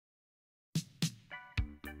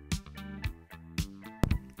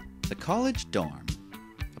college dorm,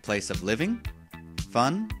 a place of living,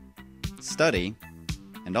 fun, study,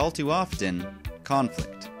 and all too often,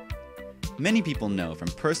 conflict. Many people know from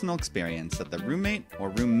personal experience that the roommate or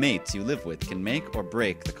roommates you live with can make or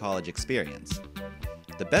break the college experience.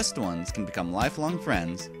 The best ones can become lifelong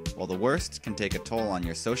friends, while the worst can take a toll on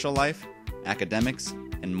your social life, academics,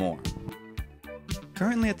 and more.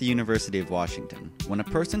 Currently at the University of Washington, when a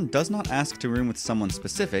person does not ask to room with someone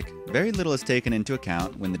specific, very little is taken into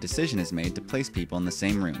account when the decision is made to place people in the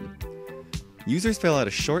same room. Users fill out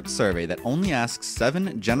a short survey that only asks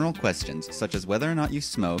 7 general questions, such as whether or not you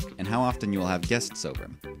smoke and how often you will have guests over.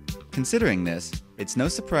 Considering this, it's no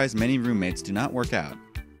surprise many roommates do not work out.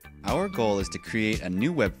 Our goal is to create a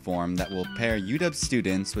new web form that will pair UW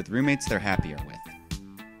students with roommates they're happier with.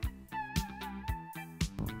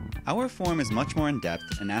 Our form is much more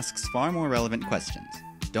in-depth and asks far more relevant questions.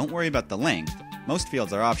 Don't worry about the length, most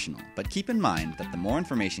fields are optional, but keep in mind that the more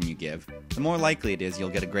information you give, the more likely it is you'll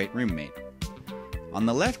get a great roommate. On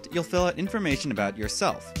the left, you'll fill out information about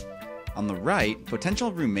yourself. On the right,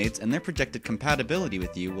 potential roommates and their projected compatibility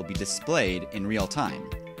with you will be displayed in real time.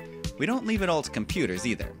 We don't leave it all to computers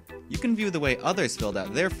either. You can view the way others filled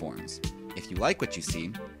out their forms. If you like what you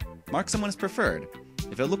see, mark someone as preferred.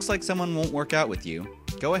 If it looks like someone won't work out with you,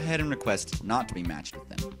 go ahead and request not to be matched with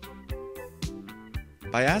them.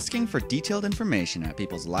 By asking for detailed information about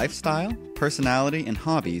people's lifestyle, personality, and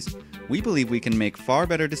hobbies, we believe we can make far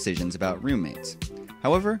better decisions about roommates.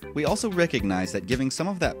 However, we also recognize that giving some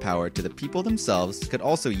of that power to the people themselves could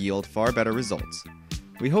also yield far better results.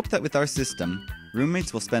 We hope that with our system,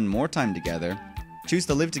 roommates will spend more time together, choose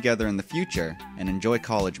to live together in the future, and enjoy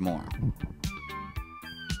college more.